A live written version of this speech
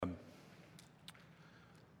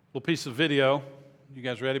Little piece of video. You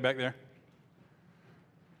guys ready back there?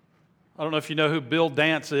 I don't know if you know who Bill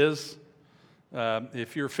Dance is.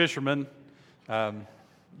 If you're a fisherman,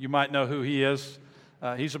 you might know who he is.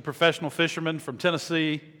 He's a professional fisherman from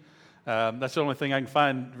Tennessee. That's the only thing I can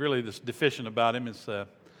find really that's deficient about him. Is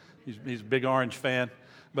he's a big Orange fan.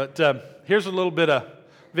 But here's a little bit of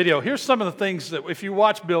video. Here's some of the things that if you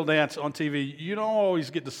watch Bill Dance on TV, you don't always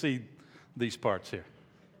get to see these parts here.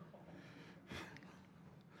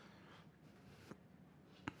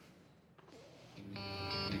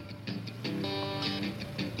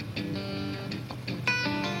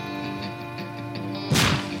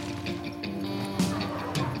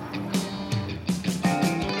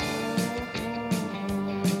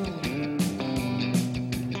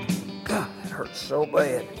 God, it hurts so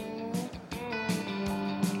bad.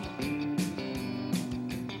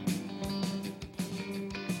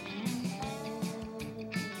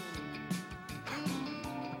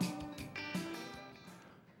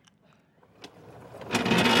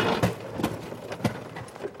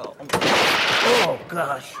 Oh,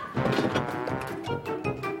 gosh.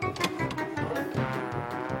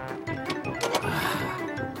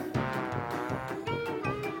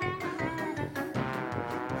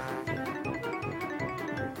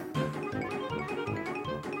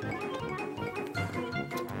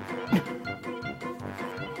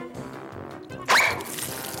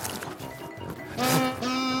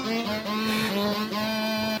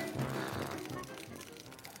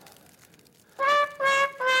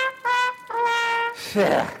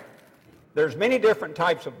 There's many different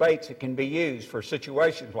types of baits that can be used for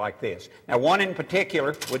situations like this. Now, one in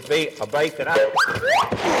particular would be a bait that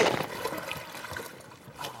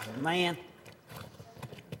Oh, man.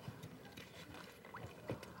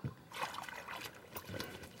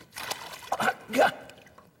 God.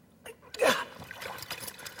 God.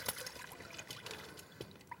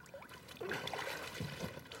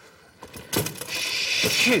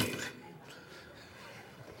 Shoot.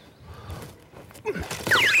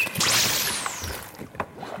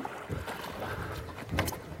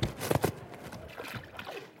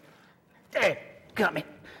 Got me.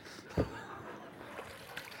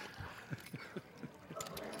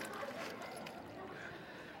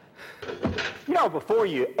 You know, before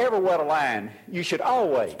you ever wet a line, you should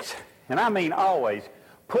always, and I mean always,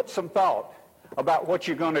 put some thought about what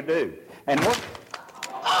you're going to do. And what...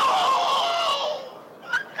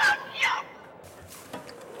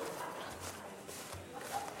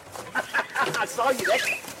 I saw you there.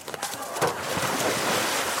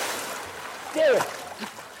 There.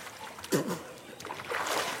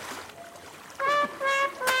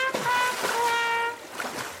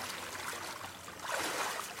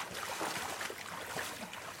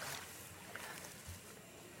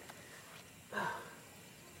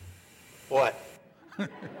 What?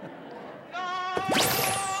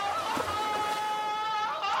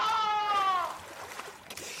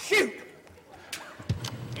 Shoot!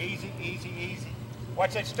 Easy, easy, easy.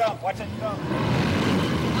 Watch that stump, watch that stump.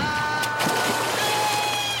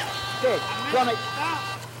 Good, run it.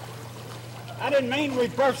 I didn't mean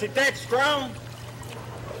reverse it that strong.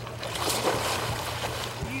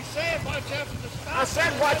 You said watch out for the stump. I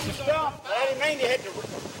said watch the stump. I didn't mean you had to...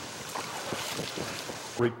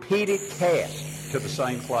 Repeated cast to the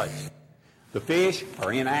same place. The fish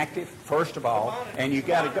are inactive, first of all, and you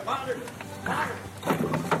got to go...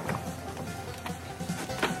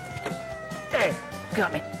 There.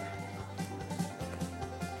 Got me.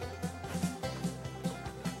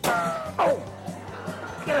 Oh.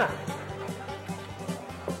 God.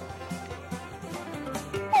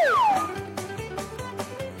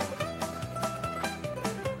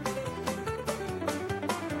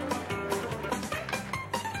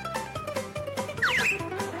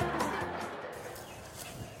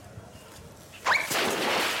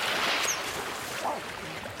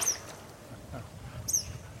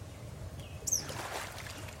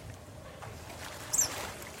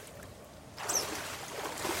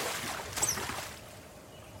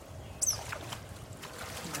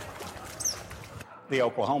 The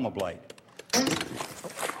Oklahoma blade.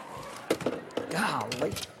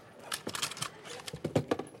 Golly.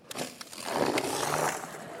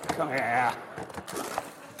 Come here.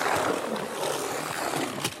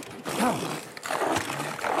 Oh.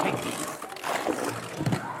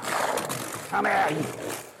 Come here.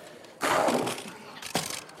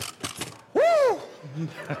 Woo!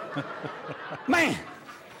 Man,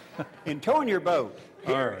 in towing your boat,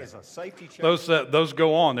 here is a safety check. Those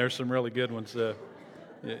go on. There's some really good ones.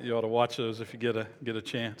 You ought to watch those if you get a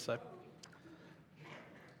chance.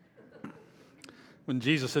 When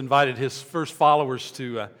Jesus invited his first followers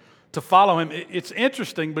to to follow him, it's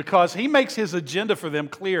interesting because he makes his agenda for them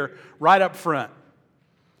clear right up front.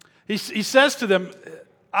 He says to them,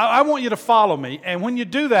 I want you to follow me, and when you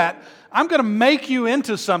do that, I'm going to make you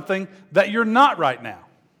into something that you're not right now.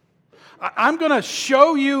 I'm going to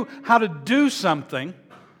show you how to do something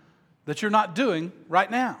that you're not doing right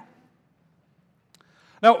now.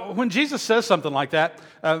 Now, when Jesus says something like that,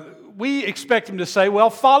 we expect him to say, well,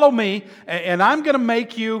 follow me, and I'm going to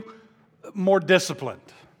make you more disciplined.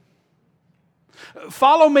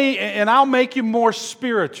 Follow me, and I'll make you more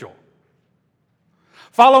spiritual.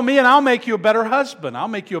 Follow me, and I'll make you a better husband. I'll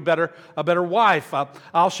make you a better wife.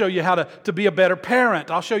 I'll show you how to be a better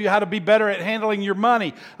parent. I'll show you how to be better at handling your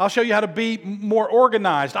money. I'll show you how to be more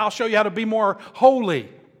organized. I'll show you how to be more holy.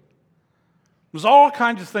 There's all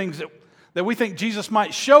kinds of things that we think Jesus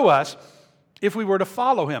might show us if we were to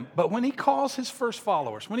follow him. But when he calls his first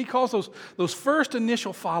followers, when he calls those first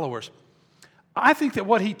initial followers, I think that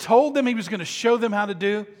what he told them he was going to show them how to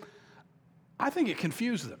do, I think it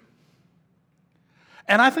confused them.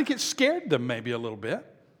 And I think it scared them maybe a little bit.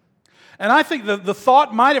 And I think the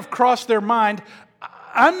thought might have crossed their mind,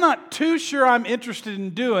 I'm not too sure I'm interested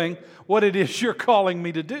in doing what it is you're calling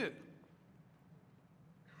me to do.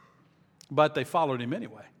 But they followed him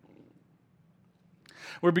anyway.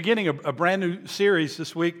 We're beginning a brand new series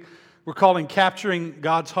this week we're calling Capturing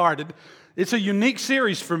God's Heart. It's a unique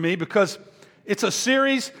series for me because it's a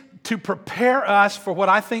series to prepare us for what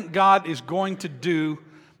I think God is going to do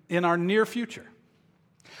in our near future.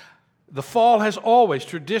 The fall has always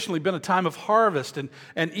traditionally been a time of harvest, and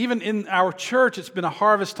even in our church, it's been a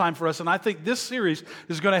harvest time for us, and I think this series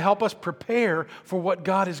is going to help us prepare for what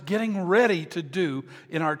God is getting ready to do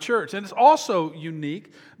in our church. And it's also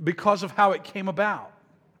unique because of how it came about.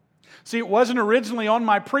 See, it wasn't originally on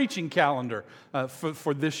my preaching calendar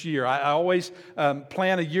for this year. I always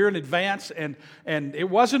plan a year in advance, and it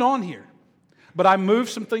wasn't on here. But I moved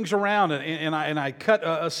some things around, and I cut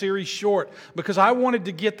a series short because I wanted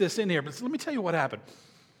to get this in here. But let me tell you what happened.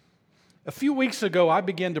 A few weeks ago, I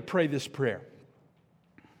began to pray this prayer.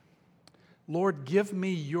 Lord, give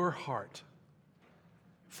me your heart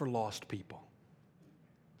for lost people.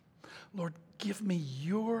 Lord, give me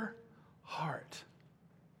your heart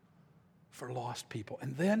for lost people.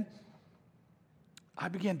 And then I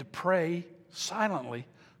began to pray silently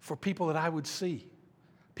for people that I would see.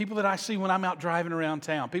 People that I see when I'm out driving around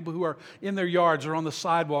town. People who are in their yards or on the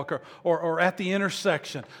sidewalk or at the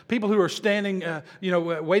intersection. People who are standing,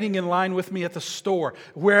 waiting in line with me at the store.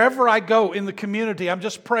 Wherever I go in the community, I'm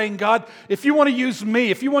just praying, God, if you want to use me,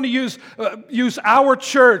 if you want to use our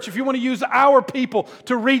church, if you want to use our people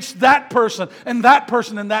to reach that person and that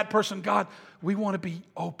person and that person, God, we want to be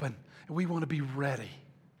open and we want to be ready.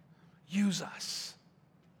 Use us.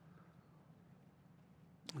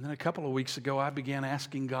 And then a couple of weeks ago, I began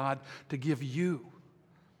asking God to give you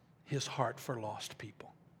his heart for lost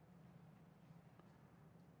people.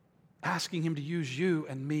 Asking him to use you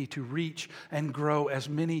and me to reach and grow as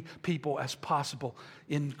many people as possible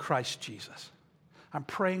in Christ Jesus. I'm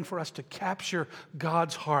praying for us to capture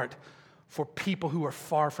God's heart for people who are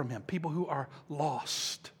far from him, people who are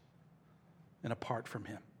lost and apart from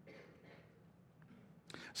him.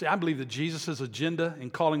 See, I believe that Jesus' agenda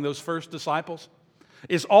in calling those first disciples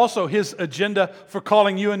is also his agenda for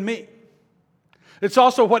calling you and me. It's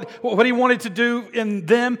also what he wanted to do in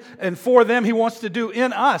them and for them, he wants to do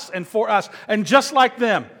in us and for us. And just like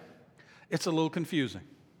them, it's a little confusing.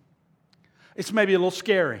 It's maybe a little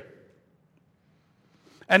scary.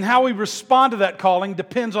 And how we respond to that calling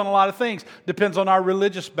depends on a lot of things. Depends on our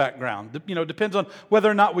religious background. Depends on whether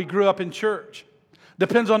or not we grew up in church.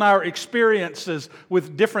 Depends on our experiences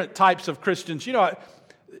with different types of Christians.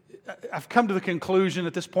 I've come to the conclusion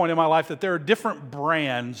at this point in my life that there are different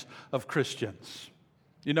brands of Christians.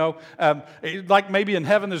 Like maybe in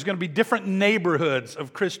heaven there's going to be different neighborhoods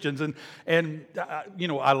of Christians. And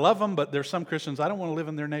I love them, but there's some Christians, I don't want to live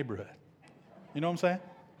in their neighborhood. You know what I'm saying?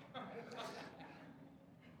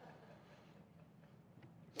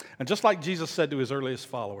 And just like Jesus said to his earliest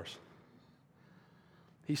followers,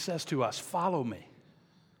 he says to us, follow me.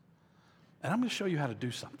 And I'm going to show you how to do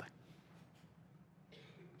something.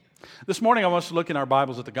 This morning I want us to look in our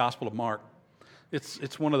Bibles at the Gospel of Mark.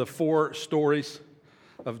 It's one of the 4 stories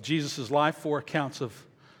of Jesus' life, 4 accounts of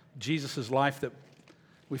Jesus' life that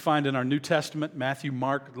we find in our New Testament, Matthew,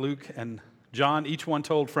 Mark, Luke, and John, each one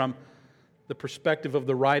told from the perspective of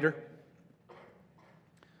the writer.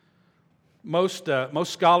 Most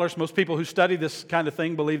scholars, most people who study this kind of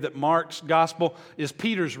thing believe that Mark's gospel is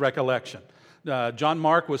Peter's recollection. John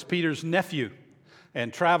Mark was Peter's nephew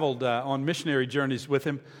and traveled on missionary journeys with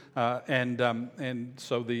him. And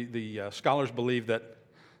so the scholars believe that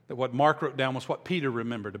that what Mark wrote down was what Peter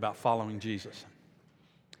remembered about following Jesus.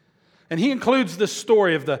 And he includes this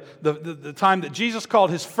story of the time that Jesus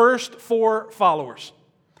called his first 4 followers.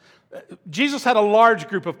 Jesus had a large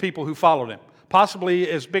group of people who followed him, possibly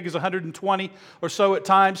as big as 120 or so at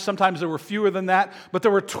times. Sometimes there were fewer than that. But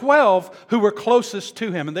there were 12 who were closest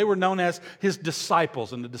to him, and they were known as his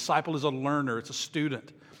disciples. And the disciple is a learner, it's a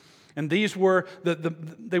student. And these were,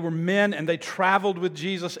 they were men, and they traveled with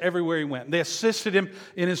Jesus everywhere he went. They assisted him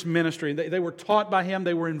in his ministry. They were taught by him.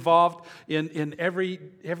 They were involved in every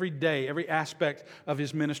day, every aspect of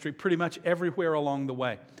his ministry, pretty much everywhere along the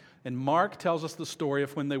way. And Mark tells us the story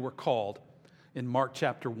of when they were called in Mark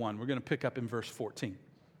chapter 1. We're going to pick up in verse 14.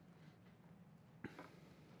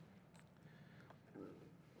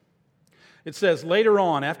 It says, later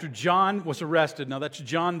on, after John was arrested, now that's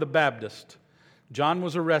John the Baptist, John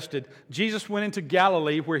was arrested, Jesus went into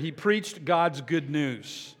Galilee where he preached God's good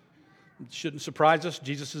news. It shouldn't surprise us.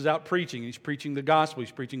 Jesus is out preaching. He's preaching the gospel.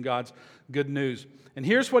 He's preaching God's good news. And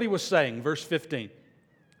here's what he was saying, verse 15.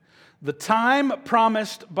 The time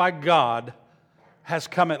promised by God has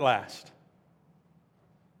come at last.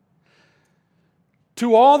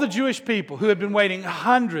 To all the Jewish people who had been waiting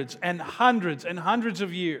hundreds and hundreds and hundreds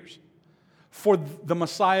of years for the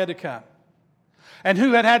Messiah to come, and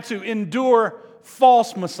who had to endure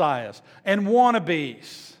false messiahs and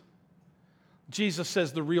wannabes, Jesus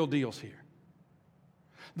says the real deal's here.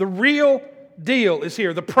 The real deal is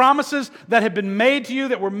here. The promises that have been made to you,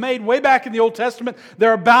 that were made way back in the Old Testament,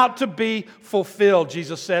 they're about to be fulfilled,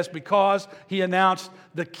 Jesus says, because he announced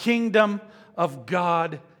the kingdom of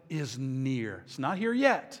God is near. It's not here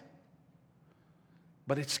yet,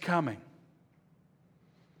 but it's coming.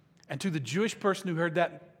 And to the Jewish person who heard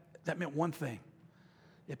that, that meant one thing.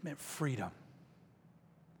 It meant freedom.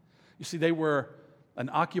 You see, they were an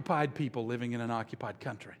occupied people living in an occupied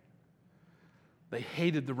country. They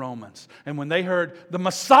hated the Romans. And when they heard the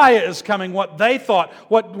Messiah is coming, what they thought,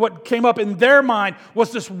 what came up in their mind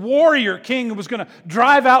was this warrior king who was going to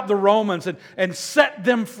drive out the Romans and set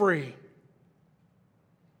them free.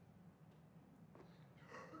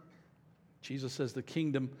 Jesus says the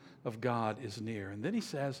kingdom of God is near. And then he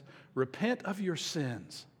says, repent of your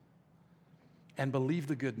sins and believe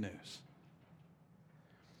the good news.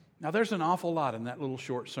 Now, there's an awful lot in that little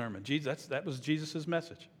short sermon. That was Jesus'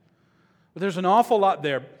 message. But there's an awful lot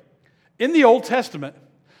there. In the Old Testament,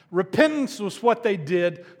 repentance was what they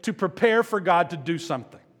did to prepare for God to do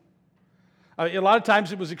something. A lot of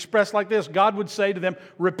times it was expressed like this. God would say to them,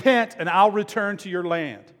 repent and I'll return to your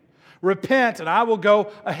land. Repent and I will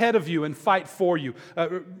go ahead of you and fight for you.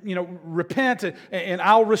 Repent and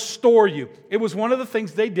I'll restore you. It was one of the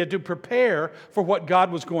things they did to prepare for what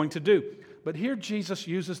God was going to do. But here Jesus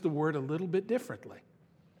uses the word a little bit differently.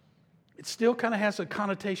 It still kind of has a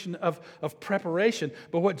connotation of preparation.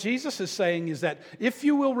 But what Jesus is saying is that if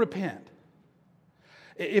you will repent,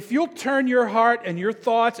 if you'll turn your heart and your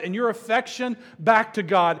thoughts and your affection back to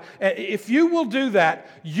God, if you will do that,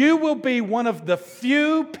 you will be one of the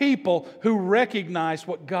few people who recognize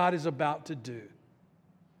what God is about to do.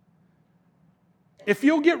 If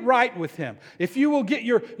you'll get right with Him, if you will get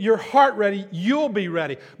your heart ready, you'll be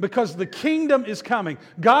ready because the kingdom is coming.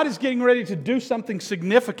 God is getting ready to do something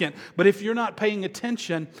significant, but if you're not paying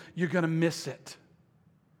attention, you're going to miss it.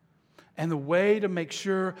 And the way to make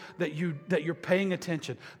sure that you're paying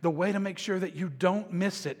attention, the way to make sure that you don't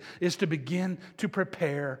miss it is to begin to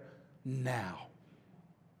prepare now.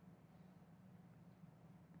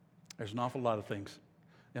 There's an awful lot of things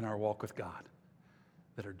in our walk with God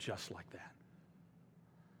that are just like that.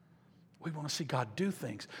 We want to see God do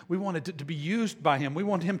things. We want it to be used by Him. We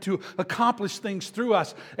want Him to accomplish things through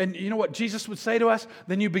us. And you know what Jesus would say to us?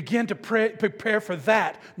 Then you begin to prepare for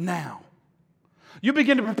that now. You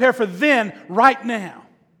begin to prepare for then, right now.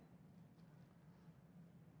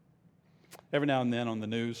 Every now and then on the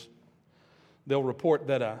news, they'll report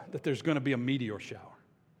that there's going to be a meteor shower.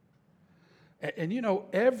 And you know,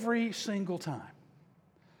 every single time,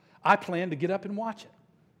 I plan to get up and watch it.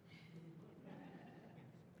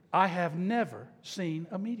 I have never seen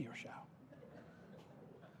a meteor shower.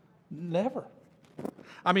 Never.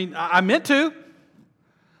 I mean, I meant to.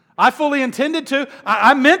 I fully intended to.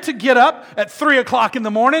 I meant to get up at 3 o'clock in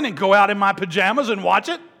the morning and go out in my pajamas and watch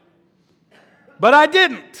it. But I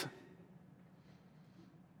didn't.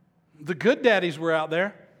 The good daddies were out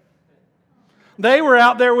there. They were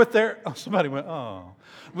out there with their... Oh, somebody went, oh...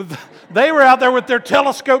 They were out there with their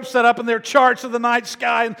telescopes set up and their charts of the night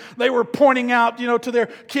sky, and they were pointing out, to their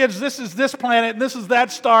kids, this is this planet and this is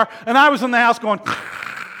that star. And I was in the house going,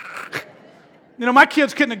 my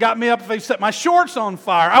kids couldn't have got me up if they set my shorts on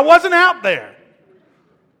fire. I wasn't out there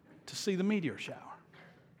to see the meteor shower.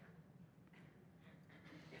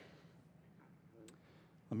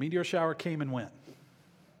 The meteor shower came and went.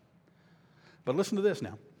 But listen to this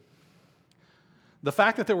now. The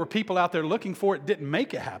fact that there were people out there looking for it didn't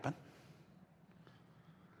make it happen.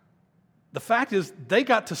 The fact is, they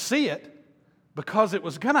got to see it because it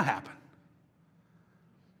was going to happen.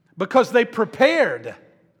 Because they prepared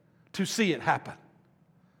to see it happen.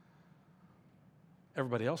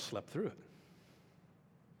 Everybody else slept through it.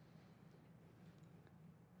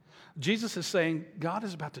 Jesus is saying God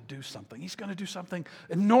is about to do something. He's going to do something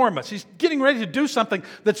enormous. He's getting ready to do something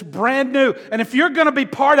that's brand new. And if you're going to be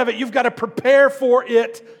part of it, you've got to prepare for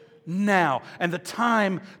it now. And the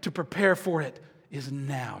time to prepare for it is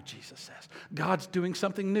now, Jesus says. God's doing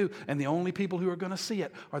something new. And the only people who are going to see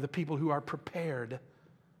it are the people who are prepared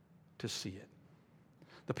to see it.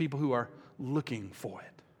 The people who are looking for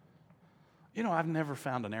it. You know, I've never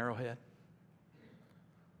found an arrowhead.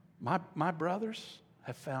 My brothers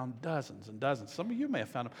have found dozens and dozens. Some of you may have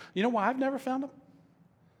found them. You know why I've never found them?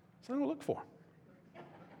 So I don't look for them.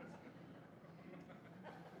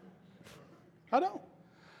 I don't.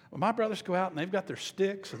 Well, my brothers go out and they've got their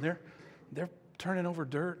sticks and they're turning over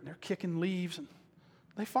dirt and they're kicking leaves and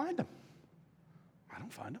they find them. I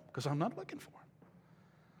don't find them because I'm not looking for them.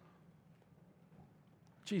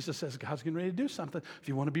 Jesus says God's getting ready to do something. If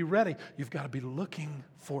you want to be ready, you've got to be looking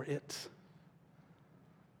for it.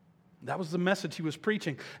 That was the message he was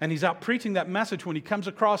preaching. And he's out preaching that message when he comes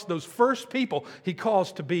across those first people he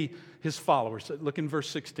calls to be his followers. Look in verse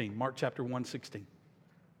 16, Mark chapter 1:16.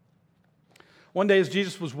 One day as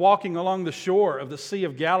Jesus was walking along the shore of the Sea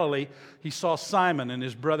of Galilee, he saw Simon and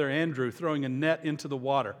his brother Andrew throwing a net into the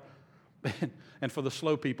water. And for the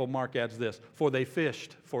slow people, Mark adds this, for they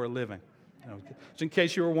fished for a living. Just in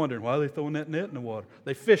case you were wondering, why are they throwing that net in the water?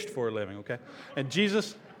 They fished for a living, okay? And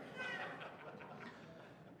Jesus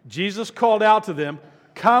called out to them,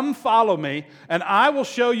 come follow me, and I will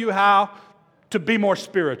show you how to be more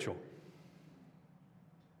spiritual.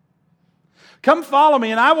 Come follow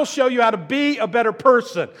me, and I will show you how to be a better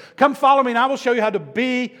person. Come follow me, and I will show you how to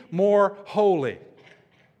be more holy.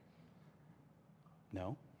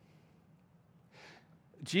 No.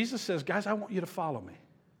 Jesus says, guys, I want you to follow me.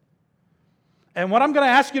 And what I'm going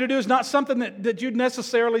to ask you to do is not something that you'd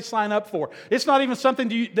necessarily sign up for. It's not even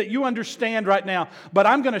something that you understand right now. But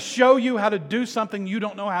I'm going to show you how to do something you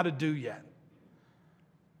don't know how to do yet.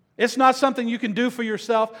 It's not something you can do for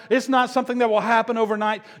yourself. It's not something that will happen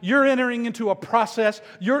overnight. You're entering into a process.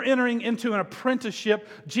 You're entering into an apprenticeship.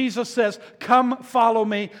 Jesus says, come follow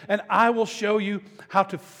me, and I will show you how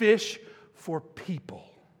to fish for people.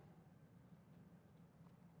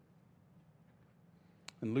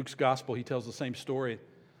 In Luke's gospel, he tells the same story.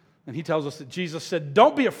 And he tells us that Jesus said,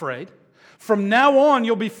 don't be afraid. From now on,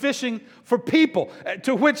 you'll be fishing for people.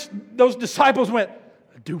 To which those disciples went,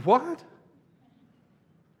 do what?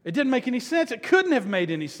 It didn't make any sense. It couldn't have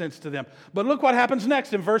made any sense to them. But look what happens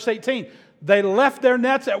next in verse 18. They left their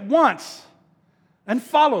nets at once and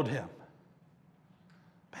followed him.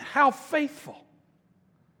 Man, how faithful.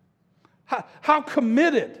 How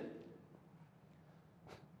committed.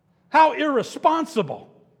 How irresponsible.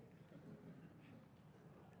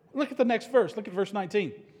 Look at the next verse. Look at verse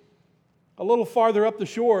 19. A little farther up the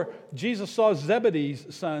shore, Jesus saw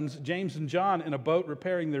Zebedee's sons, James and John, in a boat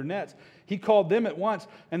repairing their nets. He called them at once,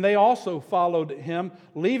 and they also followed him,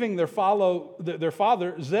 leaving their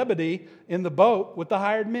father Zebedee in the boat with the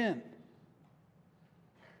hired men.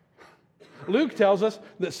 Luke tells us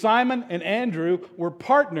that Simon and Andrew were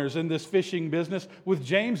partners in this fishing business with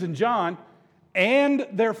James and John and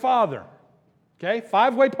their father. Okay?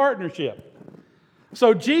 5-way partnership.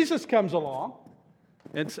 So Jesus comes along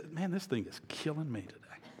and says, man, this thing is killing me today.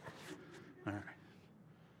 All right.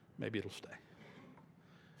 Maybe it'll stay.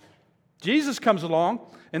 Jesus comes along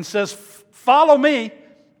and says, follow me,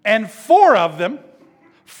 and 4 of them,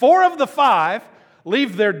 4 of the 5,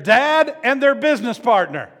 leave their dad and their business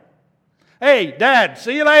partner. Hey, Dad,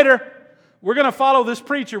 see you later. We're going to follow this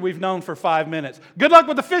preacher we've known for 5 minutes. Good luck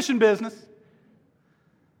with the fishing business.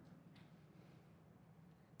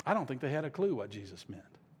 I don't think they had a clue what Jesus meant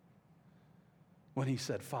when he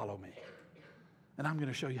said, follow me. And I'm going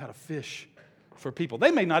to show you how to fish for people. They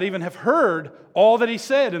may not even have heard all that he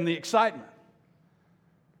said in the excitement.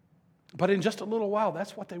 But in just a little while,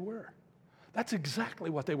 that's what they were. That's exactly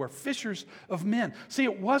what they were, fishers of men. See,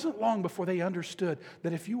 it wasn't long before they understood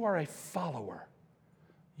that if you are a follower,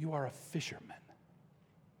 you are a fisherman.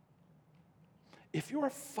 If you're a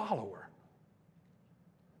follower,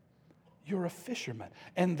 you're a fisherman.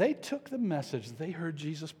 And they took the message they heard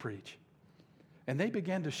Jesus preach And they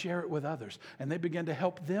began to share it with others. And they began to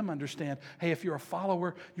help them understand, hey, if you're a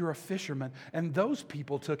follower, you're a fisherman. And those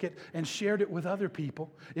people took it and shared it with other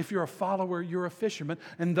people. If you're a follower, you're a fisherman.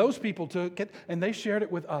 And those people took it and they shared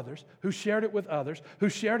it with others, who shared it with others, who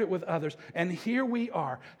shared it with others. And here we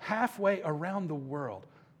are, halfway around the world,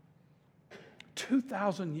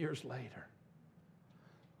 2,000 years later,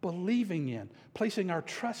 believing in, placing our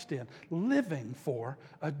trust in, living for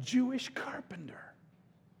a Jewish carpenter.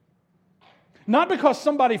 Not because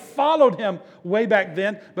somebody followed him way back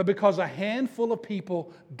then, but because a handful of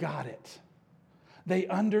people got it. They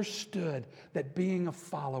understood that being a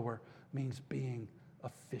follower means being a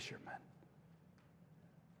fisherman.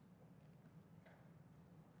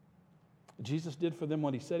 Jesus did for them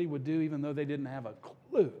what he said he would do, even though they didn't have a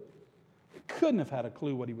clue. Couldn't have had a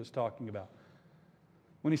clue what he was talking about.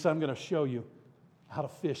 When he said, I'm going to show you how to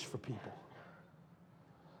fish for people.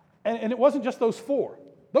 And it wasn't just those four.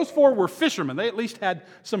 Those four were fishermen. They at least had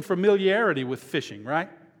some familiarity with fishing, right?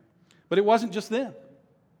 But it wasn't just them.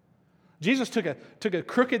 Jesus took a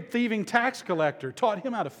crooked, thieving tax collector, taught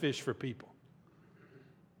him how to fish for people.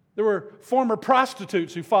 There were former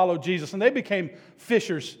prostitutes who followed Jesus, and they became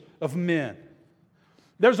fishers of men.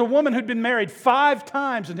 There's a woman who'd been married 5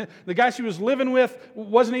 times, and the guy she was living with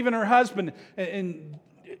wasn't even her husband. And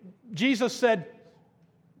Jesus said,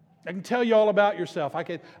 I can tell you all about yourself.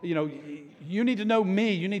 You need to know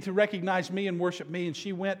me. You need to recognize me and worship me. And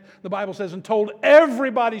she went, the Bible says, and told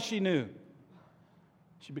everybody she knew.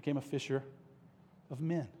 She became a fisher of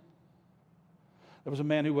men. There was a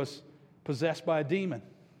man who was possessed by a demon.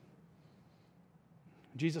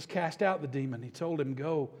 Jesus cast out the demon. He told him,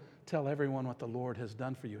 go tell everyone what the Lord has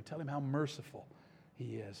done for you. Tell him how merciful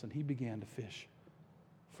he is. And he began to fish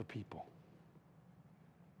for people.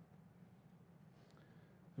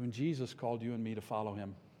 When Jesus called you and me to follow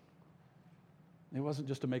him, it wasn't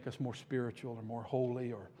just to make us more spiritual or more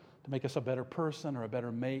holy or to make us a better person or a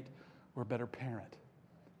better mate or a better parent.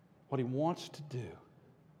 What he wants to do,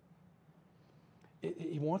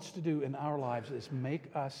 he wants to do in our lives is make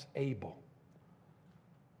us able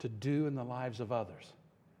to do in the lives of others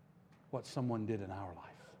what someone did in our life.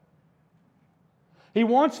 He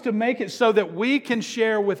wants to make it so that we can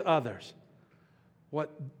share with others what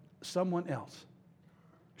someone else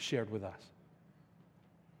shared with us.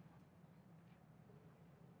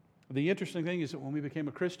 The interesting thing is that when we became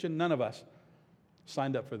a Christian, none of us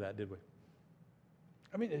signed up for that, did we?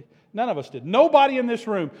 I mean, none of us did. Nobody in this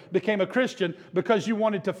room became a Christian because you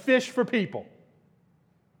wanted to fish for people.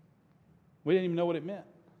 We didn't even know what it meant.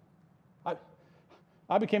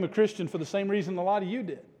 I became a Christian for the same reason a lot of you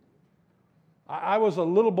did. I was a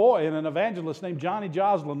little boy, and an evangelist named Johnny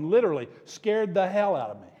Joslin literally scared the hell out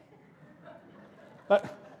of me.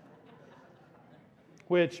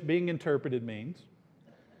 Which, being interpreted, means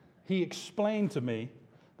he explained to me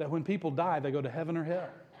that when people die, they go to heaven or hell.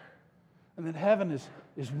 And that heaven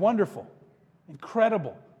is wonderful,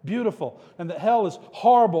 incredible, beautiful, and that hell is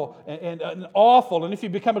horrible and awful. And if you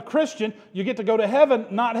become a Christian, you get to go to heaven,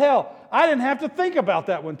 not hell. I didn't have to think about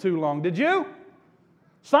that one too long, did you?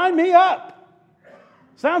 Sign me up.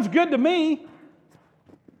 Sounds good to me.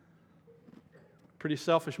 Pretty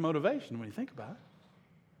selfish motivation when you think about it.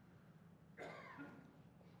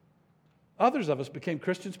 Others of us became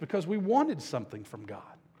Christians because we wanted something from God.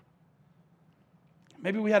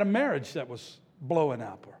 Maybe we had a marriage that was blowing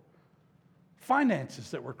up or finances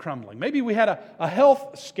that were crumbling. Maybe we had a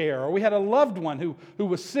health scare or we had a loved one who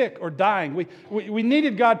was sick or dying. We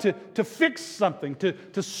needed God to fix something,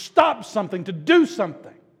 to stop something, to do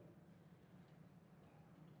something.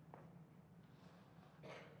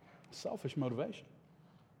 Selfish motivation.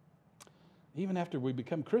 Even after we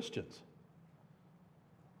become Christians.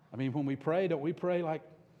 I mean, when we pray, don't we pray like,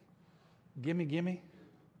 gimme, gimme?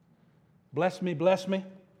 Bless me,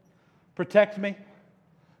 protect me,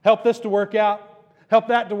 help this to work out, help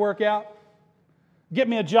that to work out, get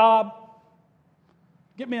me a job,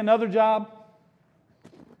 get me another job,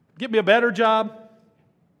 get me a better job,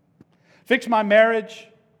 fix my marriage,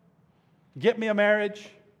 get me a marriage,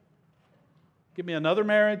 get me another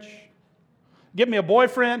marriage, get me a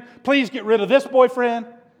boyfriend, please get rid of this boyfriend,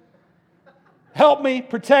 help me,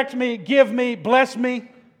 protect me, give me, bless me.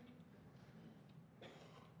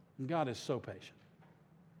 And God is so patient.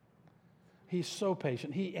 He's so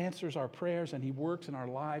patient. He answers our prayers and He works in our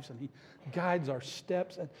lives and He guides our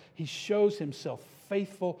steps and He shows Himself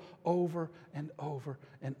faithful over and over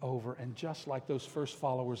and over. And just like those first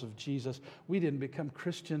followers of Jesus, we didn't become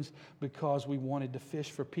Christians because we wanted to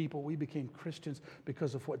fish for people. We became Christians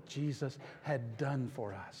because of what Jesus had done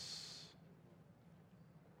for us.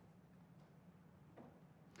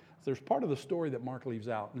 There's part of the story that Mark leaves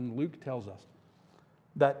out, and Luke tells us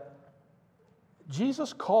that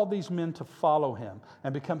Jesus called these men to follow him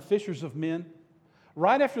and become fishers of men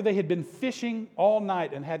right after they had been fishing all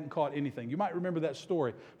night and hadn't caught anything. You might remember that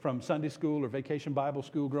story from Sunday school or Vacation Bible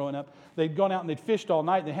School growing up. They'd gone out and they'd fished all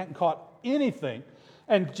night and they hadn't caught anything.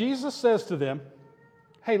 And Jesus says to them,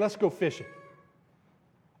 hey, let's go fishing.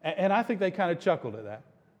 And I think they kind of chuckled at that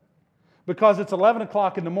because it's 11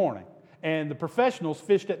 o'clock in the morning and the professionals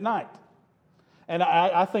fished at night. And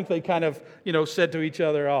I think they kind of, said to each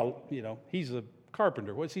other, oh, he's a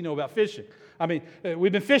carpenter. What does he know about fishing? I mean,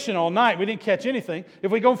 we've been fishing all night. We didn't catch anything.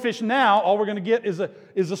 If we go fish now, all we're going to get is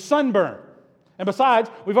a sunburn. And besides,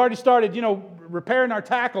 we've already started, repairing our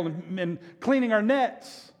tackle and cleaning our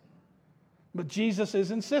nets. But Jesus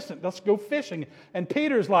is insistent. Let's go fishing. And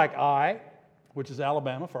Peter's like, which is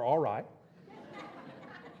Alabama for all right.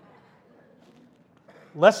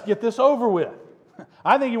 Let's get this over with.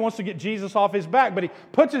 I think he wants to get Jesus off his back, but he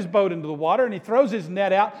puts his boat into the water and he throws his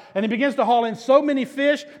net out and he begins to haul in so many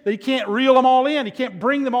fish that he can't reel them all in. He can't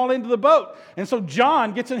bring them all into the boat. And so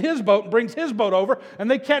John gets in his boat and brings his boat over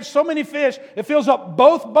and they catch so many fish, it fills up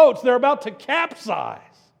both boats. They're about to capsize.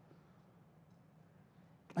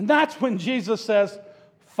 And that's when Jesus says,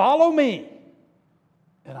 follow me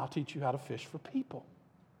and I'll teach you how to fish for people.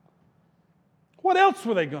 What else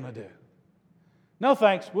were they going to do? No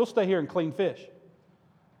thanks, we'll stay here and clean fish.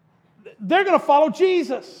 They're going to follow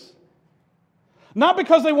Jesus. Not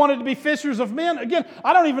because they wanted to be fishers of men. Again,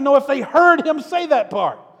 I don't even know if they heard him say that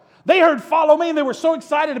part. They heard follow me and they were so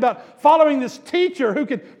excited about following this teacher who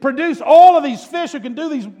can produce all of these fish, who can do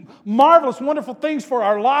these marvelous, wonderful things for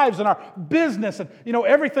our lives and our business and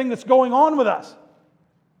everything that's going on with us.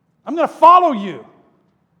 I'm going to follow you.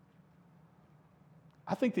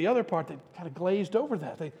 I think the other part, they kind of glazed over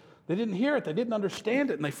that. They didn't hear it. They didn't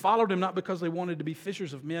understand it. And they followed him not because they wanted to be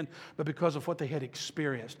fishers of men, but because of what they had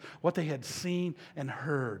experienced, what they had seen and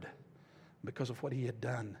heard, because of what he had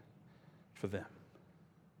done for them.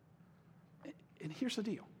 And here's the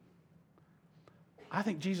deal. I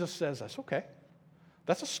think Jesus says, that's okay.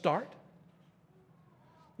 That's a start.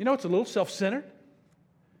 It's a little self-centered.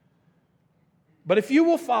 But if you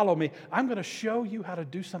will follow me, I'm going to show you how to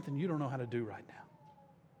do something you don't know how to do right now.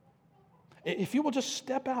 If you will just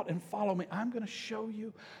step out and follow me, I'm going to show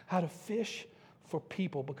you how to fish for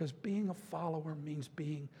people, because being a follower means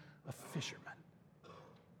being a fisherman.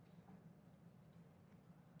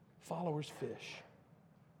 Followers fish.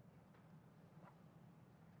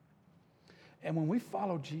 And when we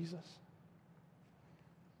follow Jesus,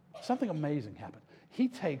 something amazing happens. He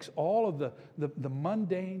takes all of the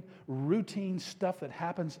mundane, routine stuff that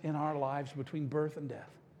happens in our lives between birth and death,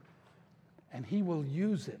 and he will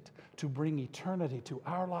use it to bring eternity to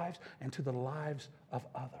our lives and to the lives of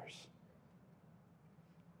others.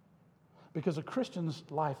 Because a Christian's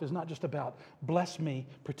life is not just about bless me,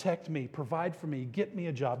 protect me, provide for me, get me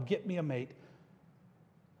a job, get me a mate.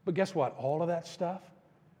 But guess what? All of that stuff,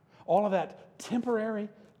 all of that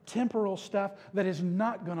temporal stuff that is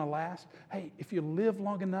not going to last. Hey, if you live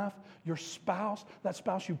long enough, your spouse, that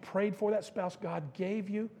spouse you prayed for, that spouse God gave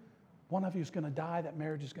you, one of you is going to die, that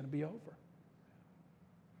marriage is going to be over.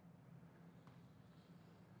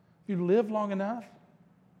 If you live long enough,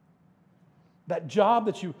 that job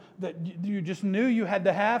that you just knew you had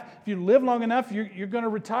to have, if you live long enough, you're going to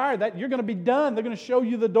retire. You're going to be done. They're going to show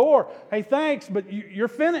you the door. Hey, thanks, but you're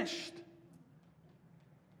finished.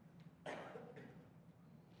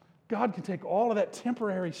 God can take all of that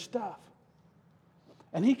temporary stuff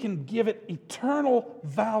and he can give it eternal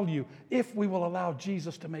value if we will allow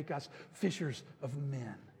Jesus to make us fishers of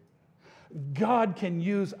men. God can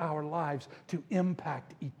use our lives to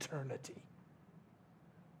impact eternity.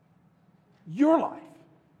 Your life,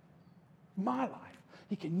 my life,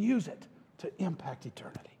 he can use it to impact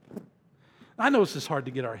eternity. I know this is hard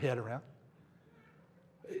to get our head around.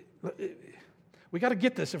 We got to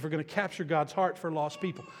get this if we're going to capture God's heart for lost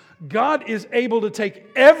people. God is able to take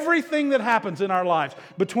everything that happens in our lives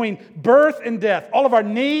between birth and death, all of our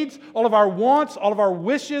needs, all of our wants, all of our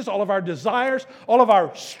wishes, all of our desires, all of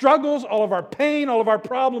our struggles, all of our pain, all of our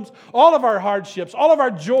problems, all of our hardships, all of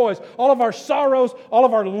our joys, all of our sorrows, all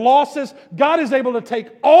of our losses. God is able to take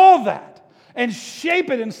all that and shape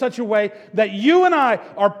it in such a way that you and I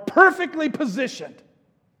are perfectly positioned.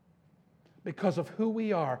 Because of who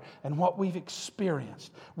we are and what we've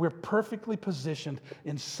experienced, we're perfectly positioned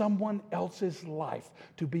in someone else's life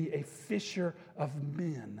to be a fisher of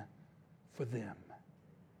men for them.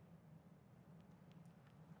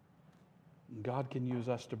 God can use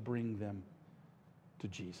us to bring them to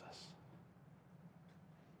Jesus.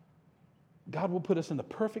 God will put us in the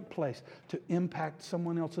perfect place to impact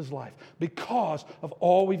someone else's life because of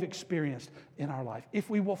all we've experienced in our life. If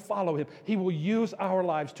we will follow Him, He will use our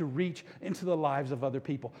lives to reach into the lives of other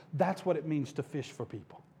people. That's what it means to fish for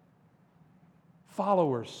people.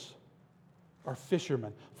 Followers are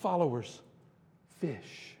fishermen. Followers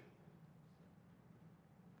fish.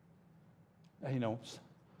 You know,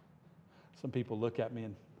 some people look at me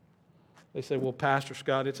and they say, well, Pastor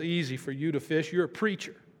Scott, it's easy for you to fish. You're a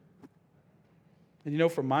preacher. And you know,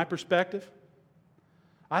 from my perspective,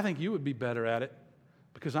 I think you would be better at it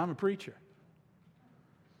because I'm a preacher.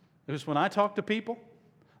 Because when I talk to people,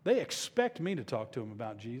 they expect me to talk to them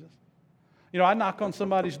about Jesus. You know, I knock on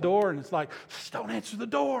somebody's door and it's like, don't answer the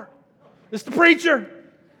door. It's the preacher.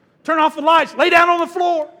 Turn off the lights. Lay down on the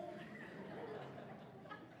floor.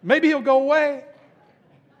 Maybe he'll go away.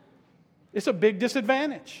 It's a big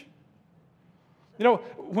disadvantage. You know,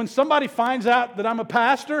 when somebody finds out that I'm a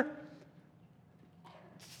pastor,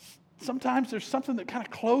 sometimes there's something that kind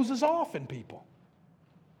of closes off in people.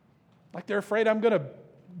 Like they're afraid I'm going to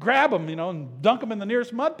grab them, you know, and dunk them in the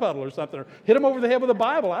nearest mud puddle or something, or hit them over the head with a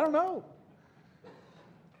Bible. I don't know.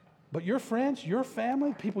 But your friends, your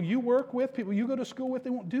family, people you work with, people you go to school with, they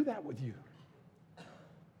won't do that with you.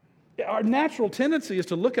 Our natural tendency is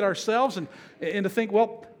to look at ourselves and to think,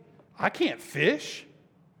 well, I can't fish.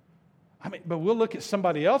 I mean, but we'll look at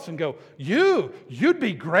somebody else and go, you'd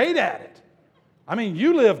be great at it. I mean,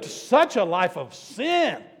 you lived such a life of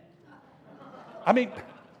sin. I mean,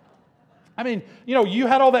 you know, you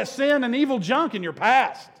had all that sin and evil junk in your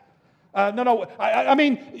past. I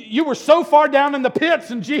mean, you were so far down in the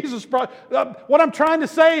pits and Jesus brought... what I'm trying to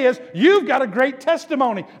say is, you've got a great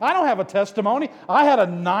testimony. I don't have a testimony. I had a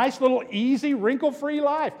nice little easy, wrinkle-free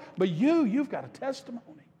life. But you've got a testimony.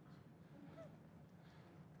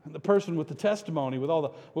 And the person with the testimony, with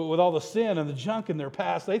all the sin and the junk in their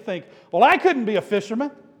past, they think, well, I couldn't be a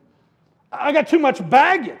fisherman. I got too much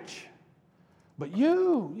baggage. But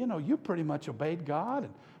you pretty much obeyed God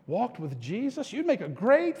and walked with Jesus. You'd make a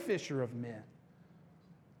great fisher of men.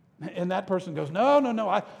 And that person goes,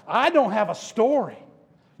 no, I don't have a story.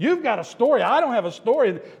 You've got a story. I don't have a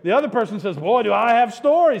story. The other person says, boy, do I have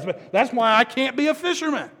stories. But that's why I can't be a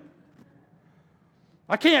fisherman.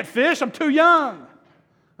 I can't fish. I'm too young.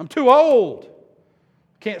 I'm too old.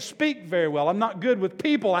 Can't speak very well. I'm not good with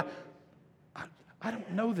people. I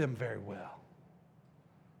don't know them very well.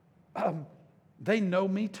 They know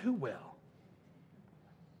me too well.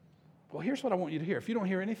 Well, here's what I want you to hear. If you don't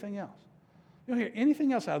hear anything else, you don't hear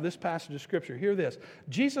anything else out of this passage of Scripture, hear this.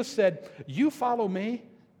 Jesus said, you follow me,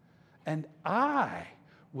 and I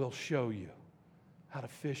will show you how to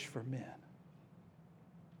fish for men.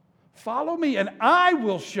 Follow me, and I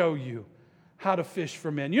will show you how to fish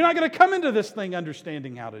for men. You're not going to come into this thing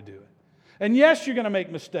understanding how to do it. And yes, you're going to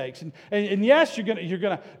make mistakes. And yes, you're going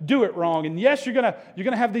to do it wrong. And yes, you're going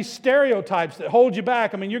to have these stereotypes that hold you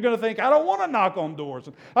back. I mean, you're going to think, I don't want to knock on doors.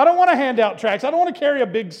 And I don't want to hand out tracts. I don't want to carry a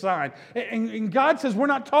big sign. And God says, we're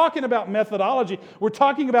not talking about methodology. We're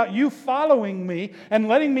talking about you following me and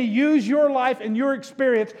letting me use your life and your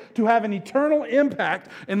experience to have an eternal impact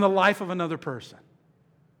in the life of another person.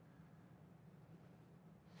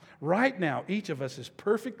 Right now, each of us is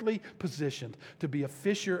perfectly positioned to be a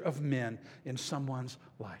fisher of men in someone's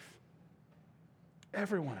life.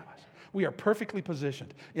 Every one of us. We are perfectly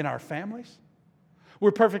positioned in our families.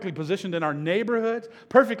 We're perfectly positioned in our neighborhoods,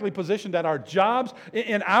 perfectly positioned at our jobs,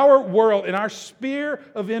 in our world, in our sphere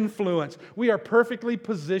of influence. We are perfectly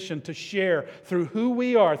positioned to share through who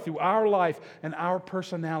we are, through our life and our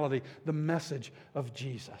personality, the message of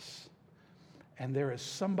Jesus. And there is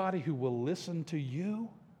somebody who will listen to you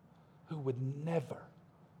who would never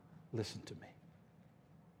listen to me.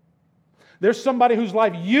 There's somebody whose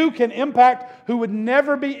life you can impact who would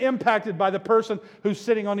never be impacted by the person who's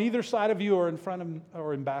sitting on either side of you or in front of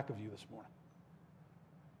or in back of you this morning.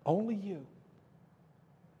 Only you.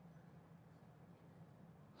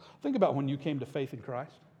 Think about when you came to faith in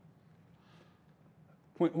Christ.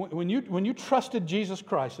 When you trusted Jesus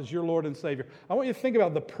Christ as your Lord and Savior, I want you to think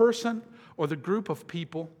about the person or the group of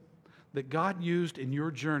people that God used in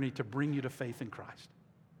your journey to bring you to faith in Christ.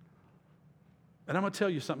 And I'm going to tell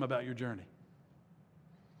you something about your journey.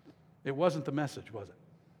 It wasn't the message, was it?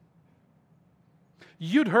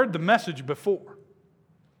 You'd heard the message before.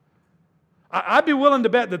 I'd be willing to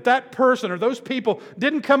bet that person or those people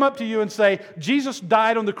didn't come up to you and say, Jesus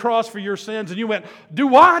died on the cross for your sins, and you went, do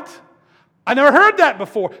what? I never heard that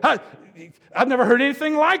before. I've never heard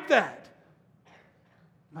anything like that.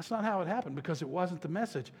 That's not how it happened, because it wasn't the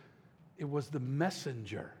message. It was the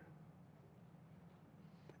messenger.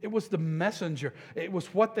 It was the messenger. It was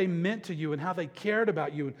what they meant to you and how they cared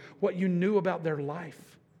about you and what you knew about their life.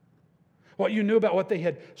 What you knew about what they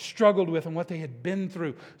had struggled with and what they had been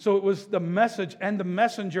through. So it was the message and the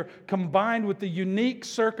messenger combined with the unique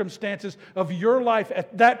circumstances of your life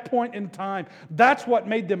at that point in time. That's what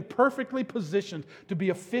made them perfectly positioned to be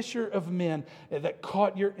a fisher of men that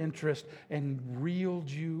caught your interest and reeled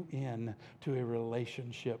you in to a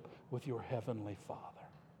relationship with your Heavenly Father.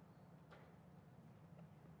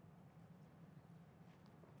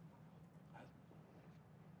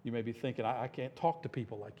 You may be thinking, I can't talk to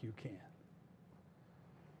people like you can.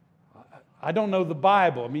 I don't know the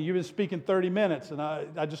Bible. I mean, you've been speaking 30 minutes, and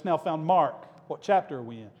I just now found Mark. What chapter are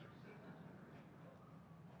we in?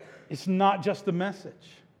 It's not just the message.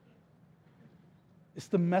 It's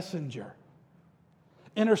the messenger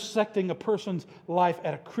intersecting a person's life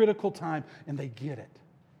at a critical time, and they get it.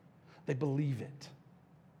 They believe it.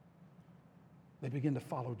 They begin to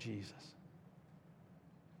follow Jesus.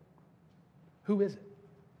 Who is it?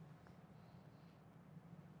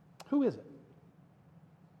 Who is it?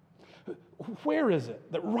 Where is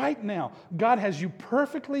it that right now God has you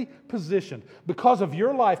perfectly positioned because of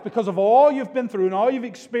your life, because of all you've been through and all you've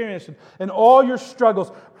experienced and all your struggles?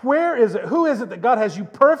 Where is it? Who is it that God has you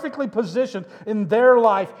perfectly positioned in their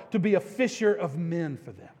life to be a fisher of men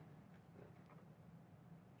for them?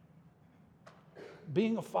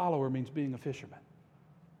 Being a follower means being a fisherman.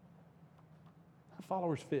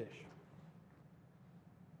 Followers fish.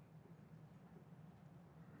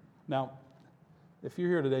 Now, if you're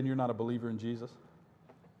here today and you're not a believer in Jesus,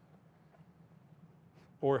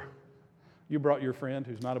 or you brought your friend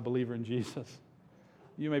who's not a believer in Jesus,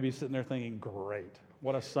 you may be sitting there thinking, great,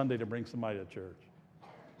 what a Sunday to bring somebody to church.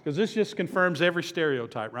 Because this just confirms every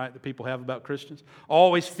stereotype, right, that people have about Christians.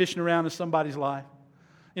 Always fishing around in somebody's life.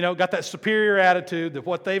 You know, got that superior attitude that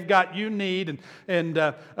what they've got you need, and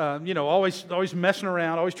always messing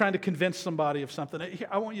around, always trying to convince somebody of something.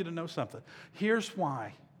 I want you to know something. Here's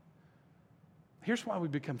why we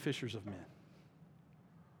become fishers of men.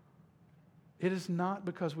 It is not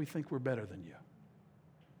because we think we're better than you.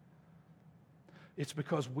 It's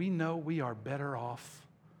because we know we are better off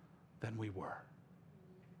than we were.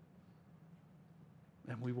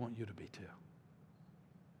 And we want you to be too.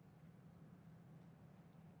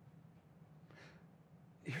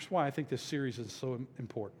 Here's why I think this series is so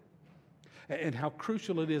important, and how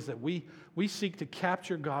crucial it is that we seek to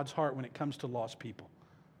capture God's heart when it comes to lost people.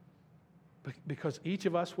 Because each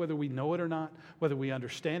of us, whether we know it or not, whether we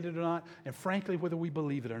understand it or not, and frankly, whether we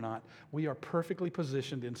believe it or not, we are perfectly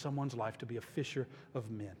positioned in someone's life to be a fisher of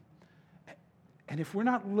men. And if we're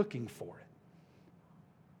not looking for it,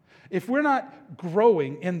 if we're not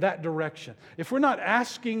growing in that direction, if we're not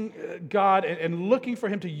asking God and looking for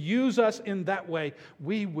Him to use us in that way,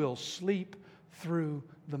 we will sleep through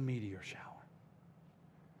the meteor shower.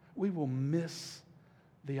 We will miss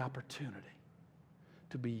the opportunity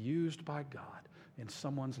to be used by God in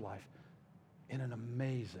someone's life in an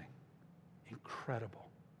amazing, incredible,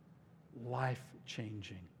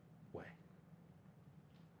 life-changing way.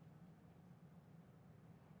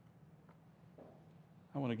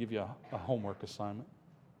 I want to give you a homework assignment.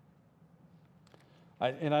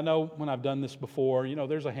 I know when I've done this before,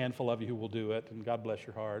 there's a handful of you who will do it, and God bless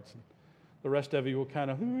your hearts. And the rest of you will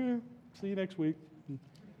kind of, see you next week. And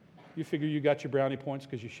you figure you got your brownie points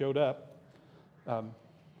because you showed up.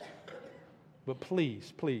 But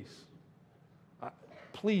please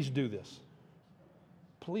do this.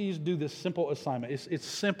 Please do this simple assignment. It's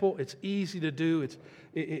simple. It's easy to do.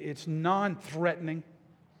 It's non-threatening.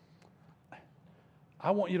 I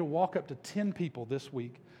want you to walk up to 10 people this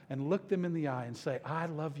week and look them in the eye and say, I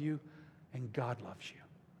love you and God loves you.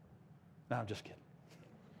 No, I'm just kidding.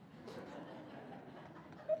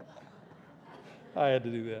 I had to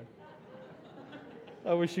do that.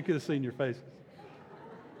 I wish you could have seen your faces.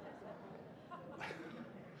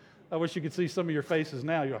 I wish you could see some of your faces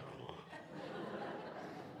now. You're like,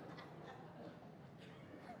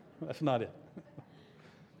 that's not it.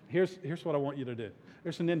 Here's what I want you to do.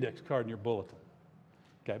 There's an index card in your bulletin.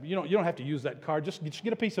 Okay, but you don't have to use that card. Just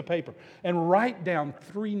get a piece of paper and write down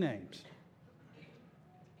 3 names.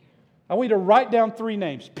 I want you to write down 3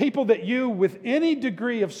 names. People that you, with any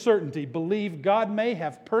degree of certainty, believe God may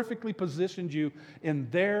have perfectly positioned you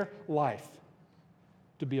in their life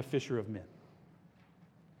to be a fisher of men.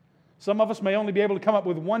 Some of us may only be able to come up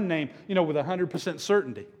with 1 name, with 100%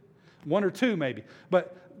 certainty. 1 or 2 maybe.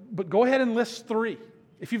 But go ahead and list 3.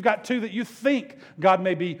 If you've got 2 that you think God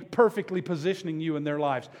may be perfectly positioning you in their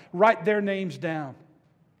lives, write their names down.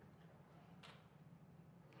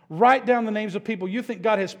 Write down the names of people you think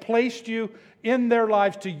God has placed you in their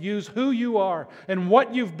lives to use who you are and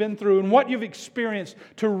what you've been through and what you've experienced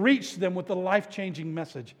to reach them with the life-changing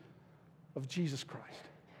message of Jesus Christ.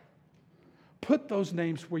 Put those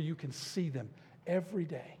names where you can see them every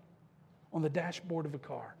day. On the dashboard of a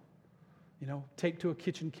car. Take to a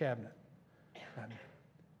kitchen cabinet.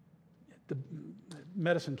 The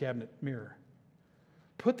medicine cabinet mirror.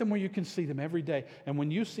 Put them where you can see them every day. And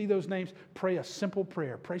when you see those names, pray a simple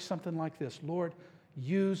prayer. Pray something like this. Lord,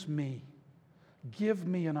 use me. Give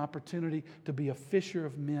me an opportunity to be a fisher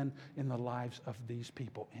of men in the lives of these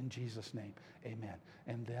people. In Jesus' name, amen.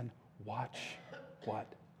 And then watch what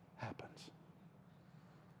happens.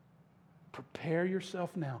 Prepare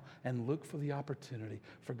yourself now and look for the opportunity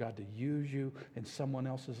for God to use you in someone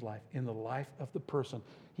else's life, in the life of the person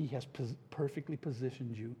He has perfectly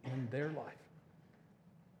positioned you in their life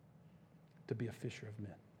to be a fisher of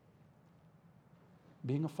men.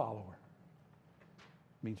 Being a follower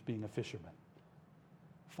means being a fisherman.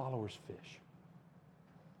 Followers fish.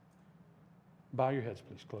 Bow your heads,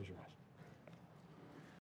 please. Close your eyes.